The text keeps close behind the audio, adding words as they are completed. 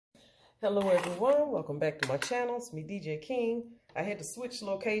Hello everyone, welcome back to my channel. It's me, DJ King. I had to switch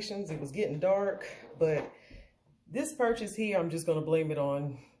locations. It was getting dark, but this purchase here, I'm just gonna blame it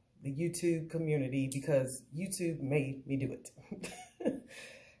on the YouTube community because YouTube made me do it.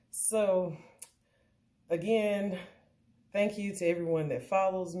 So again, thank you to everyone that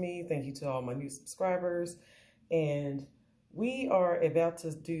follows me. Thank you to all my new subscribers. And we are about to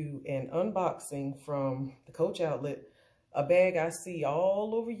do an unboxing from the Coach outlet. A bag I see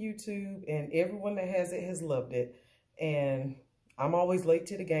all over YouTube, and everyone that has it has loved it. And I'm always late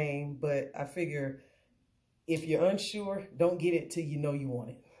to the game, but I figure if you're unsure, don't get it till you know you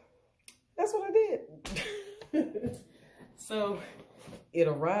want it. That's what I did. So it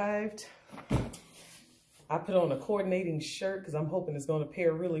arrived. I put on a coordinating shirt because I'm hoping it's going to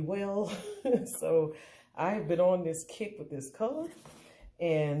pair really well. So I've been on this kick with this color,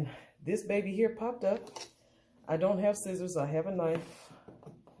 and this baby here popped up. I don't have scissors, I have a knife,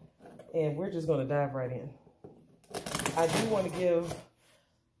 and we're just going to dive right in. I do want to give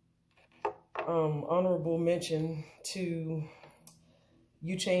honorable mention to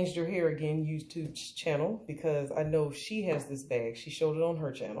You Changed Your Hair Again YouTube channel, because I know she has this bag. She showed it on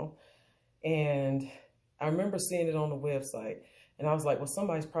her channel, and I remember seeing it on the website, and I was like, well,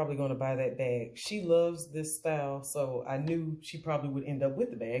 somebody's probably going to buy that bag. She loves this style, so I knew she probably would end up with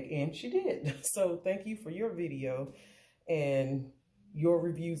the bag, and she did. So thank you for your video and your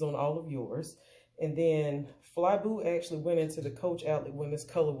reviews on all of yours. And then Flyboo actually went into the Coach outlet when this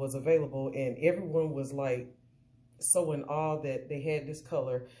color was available, and everyone was like so in awe that they had this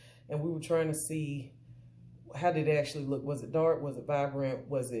color. And we were trying to see, how did it actually look? Was it dark? Was it vibrant?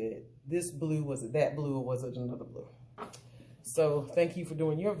 Was it this blue? Was it that blue? Or was it another blue? So thank you for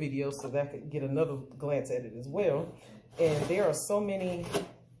doing your video so that I could get another glance at it as well. And there are so many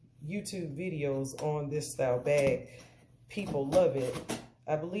YouTube videos on this style bag. People love it.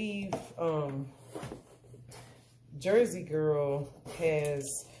 I believe Jersey Girl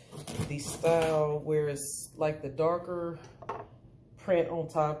has the style where it's like the darker print on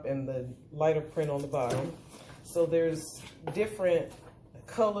top and the lighter print on the bottom. So there's different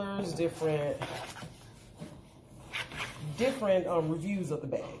colors, different reviews of the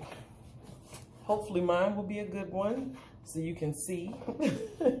bag. Hopefully mine will be a good one so you can see.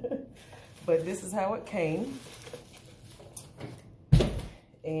 But this is how it came.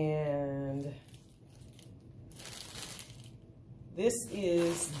 And this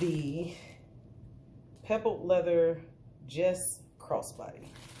is the pebbled leather Jess crossbody.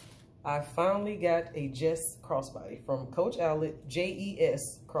 I finally got a Jess crossbody from Coach outlet,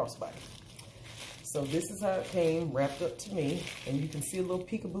 JES crossbody. So this is how it came wrapped up to me, and you can see a little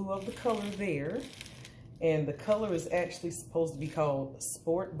peekaboo of the color there. And the color is actually supposed to be called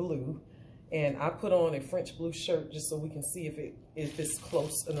Sport Blue. And I put on a French blue shirt just so we can see if it's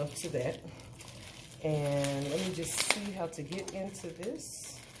close enough to that. And let me just see how to get into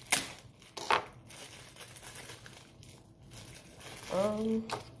this.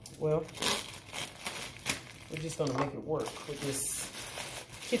 Well, we're just gonna make it work with this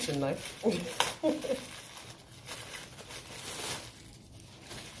kitchen knife.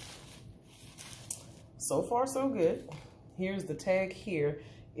 So far, so good. Here's the tag here.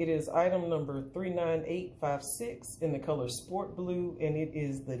 It is item number 39856 in the color Sport Blue, and it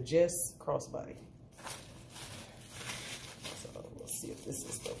is the Jess crossbody. So let's see if this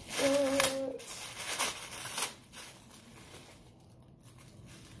is the front.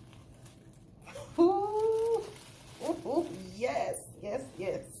 Ooh, yes, yes,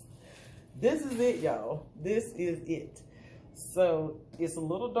 yes. This is it, y'all. This is it. So it's a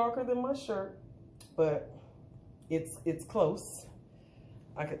little darker than my shirt, but it's close.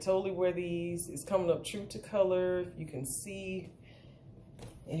 I could totally wear these. It's coming up true to color, you can see.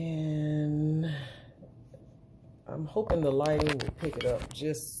 And I'm hoping the lighting will pick it up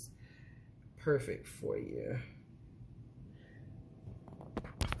just perfect for you.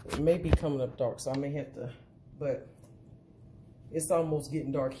 It may be coming up dark, so I may have to, but it's almost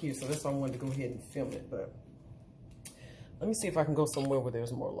getting dark here, so that's why I wanted to go ahead and film it. But let me see if I can go somewhere where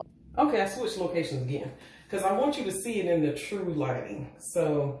there's more light. Okay, I switched locations again because I want you to see it in the true lighting.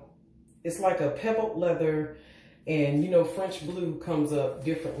 So it's like a pebbled leather, and you know French blue comes up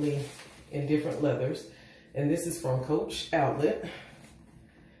differently in different leathers. And this is from Coach outlet.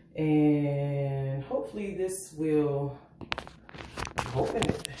 And hopefully this will open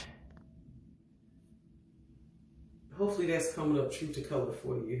it. Hopefully that's coming up true to color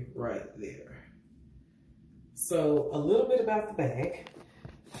for you right there. So a little bit about the bag.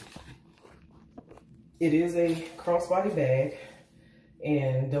 It is a crossbody bag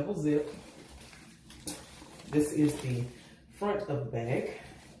and double zip. This is the front of the bag.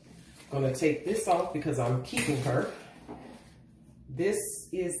 I'm gonna take this off because I'm keeping her. This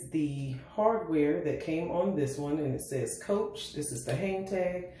is the hardware that came on this one, and it says Coach. This is the hang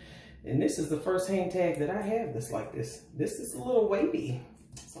tag, and this is the first hang tag that I have that's like this. This is a little weighty,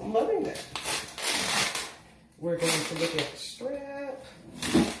 so I'm loving that. We're going to look at the strap.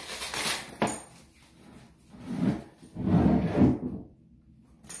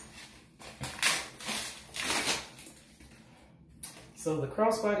 So the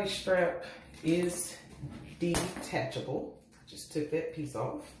crossbody strap is detachable. Just took that piece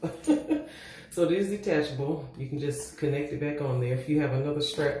off. So it is detachable. You can just connect it back on there if you have another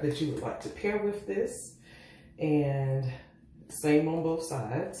strap that you would like to pair with this. And same on both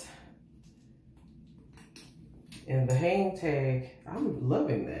sides. And the hang tag, I'm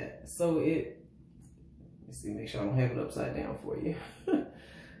loving that. So let's see, make sure I don't have it upside down for you.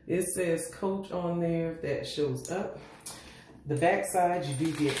 It says Coach on there, if that shows up. The back side, you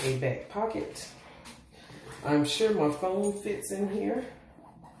do get a back pocket. I'm sure my phone fits in here,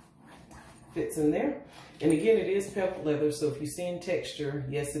 fits in there. And again, it is pebbled leather, so if you're seeing texture,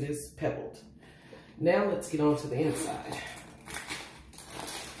 yes, it is pebbled. Now let's get on to the inside.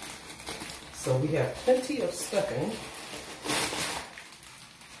 So we have plenty of stuffing.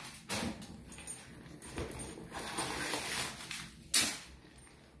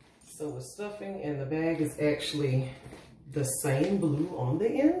 So with stuffing, and the bag is actually the same blue on the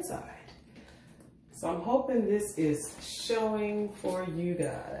inside. So I'm hoping this is showing for you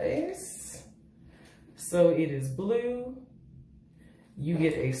guys. So it is blue. You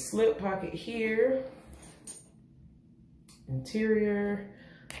get a slip pocket here. Interior.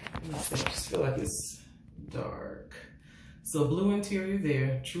 Let's see, I just feel like it's dark. So blue interior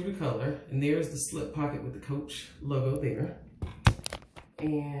there, true to color. And there's the slip pocket with the Coach logo there.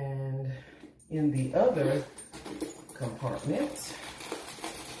 And in the other compartment,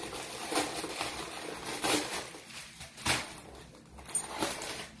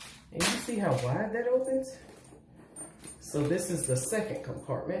 and you see how wide that opens? So this is the second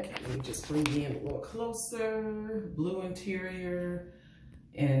compartment. Let me just bring you in a little closer. Blue interior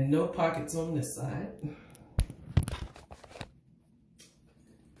and no pockets on this side.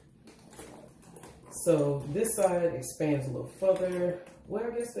 So this side expands a little further. Well,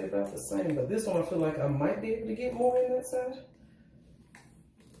 I guess they're about the same, but this one I feel like I might be able to get more in that side.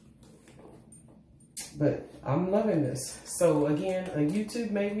 But I'm loving this. So again,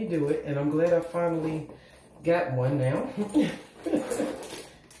 YouTube made me do it, and I'm glad I finally got one now.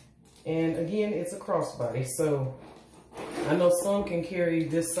 And again, it's a crossbody. So I know some can carry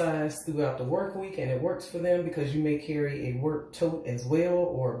this size throughout the work week, and it works for them because you may carry a work tote as well,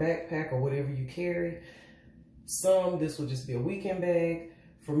 or a backpack, or whatever you carry. Some, this will just be a weekend bag.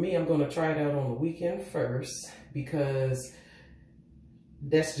 For me, I'm going to try it out on the weekend first because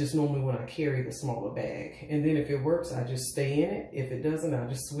that's just normally when I carry the smaller bag. And then if it works, I just stay in it. If it doesn't, I'll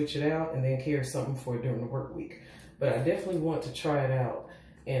just switch it out and then carry something for during the work week. But I definitely want to try it out.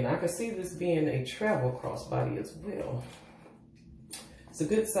 And I can see this being a travel crossbody as well. It's a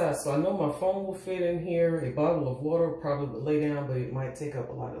good size, so I know my phone will fit in here. A bottle of water probably would lay down, but it might take up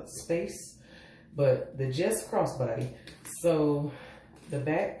a lot of space. But the Just crossbody, so the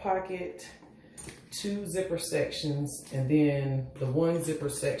back pocket, 2 zipper sections, and then the 1 zipper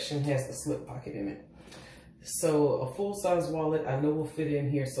section has the slip pocket in it. So a full-size wallet I know will fit in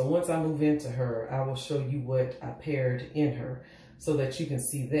here. So once I move into her, I will show you what I paired in her so that you can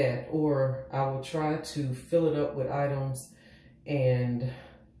see that. Or I will try to fill it up with items, and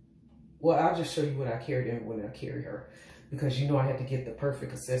well, I'll just show you what I carried in when I carry her, because you know I had to get the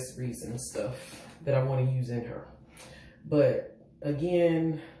perfect accessories and stuff that I want to use in her. But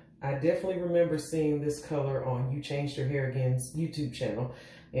again, I definitely remember seeing this color on You Changed Your Hair Again's YouTube channel,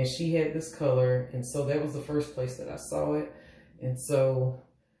 and she had this color, and so that was the first place that I saw it. And so,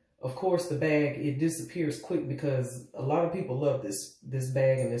 of course, the bag, it disappears quick because a lot of people love this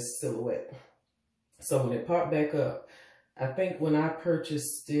bag and this silhouette. So when it popped back up, I think when I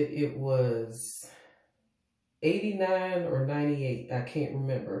purchased it, it was $89 or $98, I can't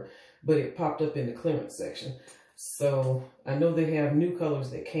remember, but it popped up in the clearance section. So I know they have new colors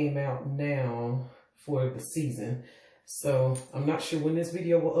that came out now for the season. So I'm not sure when this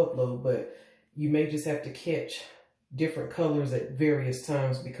video will upload, but you may just have to catch different colors at various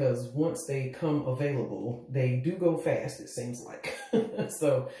times, because once they come available, they do go fast, it seems like.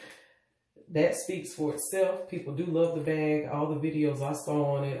 So that speaks for itself. People do love the bag. All the videos I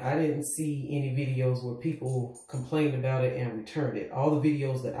saw on it, I didn't see any videos where people complained about it and returned it. All the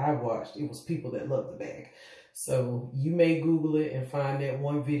videos that I watched, it was people that loved the bag. So you may Google it and find that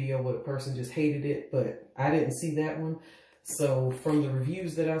one video where the person just hated it, but I didn't see that one. So from the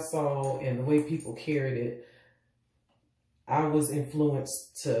reviews that I saw and the way people carried it, I was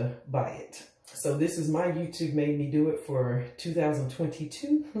influenced to buy it. So this is my YouTube made me do it for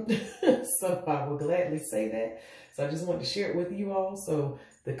 2022. So I will gladly say that. So I just wanted to share it with you all. So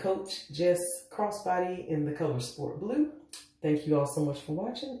the Coach Jess crossbody in the color Sport Blue. Thank you all so much for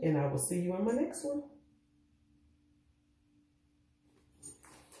watching, and I will see you in my next one.